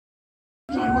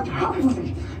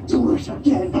Do it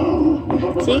again.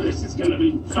 See? This is gonna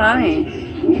be Fine.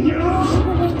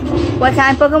 What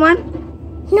kind of Pokemon?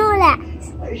 Snorlax.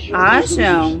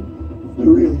 Awesome. the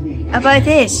real me. How about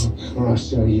this? I'll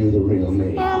show you the real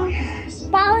me.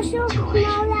 Bowser,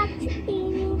 Snorlax,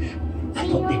 I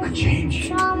thought they could change.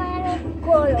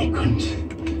 They couldn't.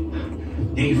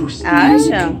 They were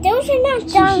Awesome. Those are not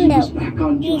was dominoes. back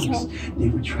on drugs. They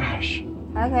were trash.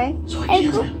 Okay. So I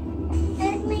killed them.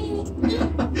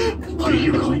 What are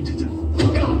you going to do?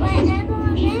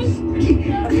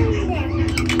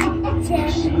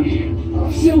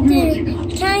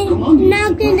 Can I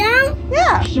knock it down?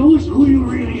 Yeah. Show us who you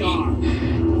really are.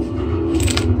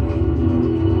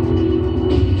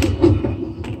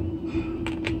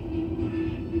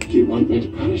 Do you want me to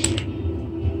punish you?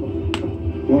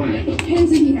 Why?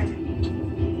 Hands in here.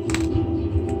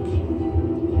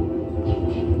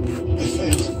 I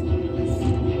failed.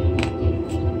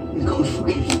 God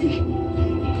forgive me.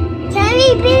 Can I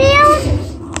read videos?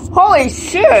 Holy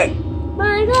shit. Mom,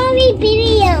 I'm gonna read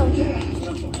videos.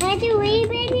 Can I do read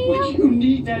videos? You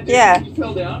need that. Yeah. You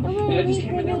fell down. I'm And I gonna just read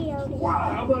came in there. videos. Wow,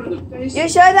 how about in the face? You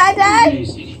sure about that?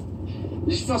 Amazing. It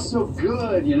just felt so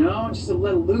good, you know? Just to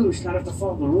let loose, not have to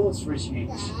follow the rules for a change.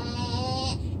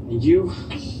 And you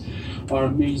are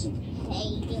amazing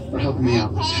for helping me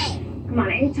out. Come on,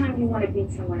 anytime you want to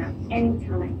beat someone up,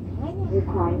 anytime, you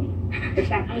call me. In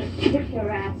fact, I'm going to kick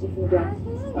your ass if you don't.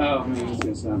 Oh, man, that's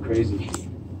going to sound crazy.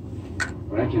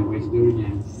 But I can't wait to do it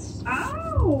again.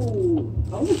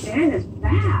 Oh, Dan is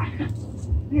back.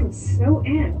 I am so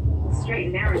in. Straight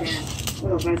and narrow, Dan.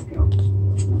 Little buzzkill.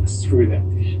 Oh, screw that.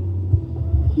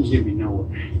 You get me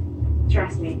nowhere.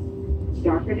 Trust me,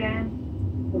 darker Dan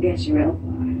will get you real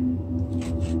far.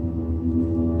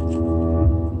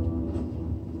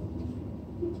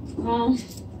 Well,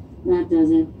 that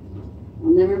does it. I'll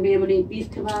never be able to eat beef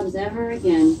kebabs ever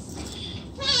again.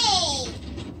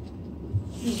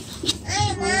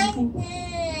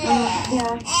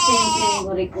 Yeah, same thing,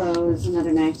 bloody clothes,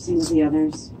 another knife, same as the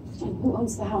others. And who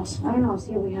owns the house? I don't know,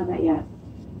 see if we have that yet.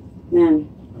 Man,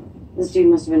 this dude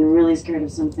must have been really scared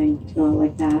of something to go out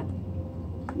like that.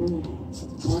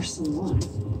 Or someone.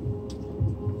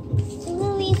 I'm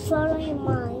gonna be following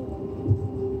mine.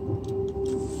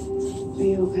 Are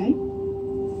you okay?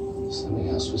 Something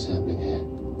else was happening here.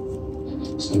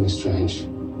 Something strange.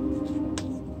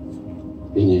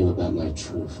 He knew about my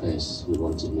true face. He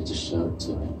wanted me to show it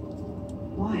to him.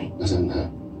 Why? I don't know.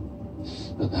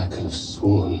 But I could have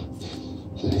sworn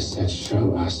that he said,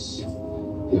 show us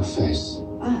your face.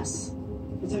 Us?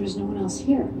 But there was no one else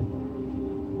here.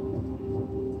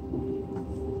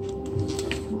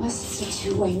 Unless it's a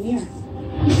two-way mirror.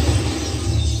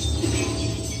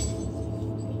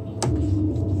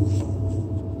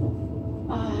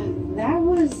 That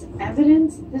was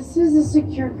evidence. This is a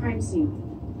secure crime scene.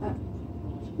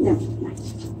 No, not.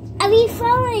 I'll be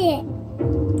following it.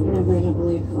 I'm never gonna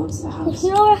believe who owns the house.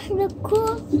 You know what's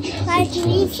cool? The Catholic Like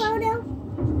read Church. photo?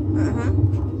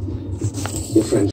 Your friend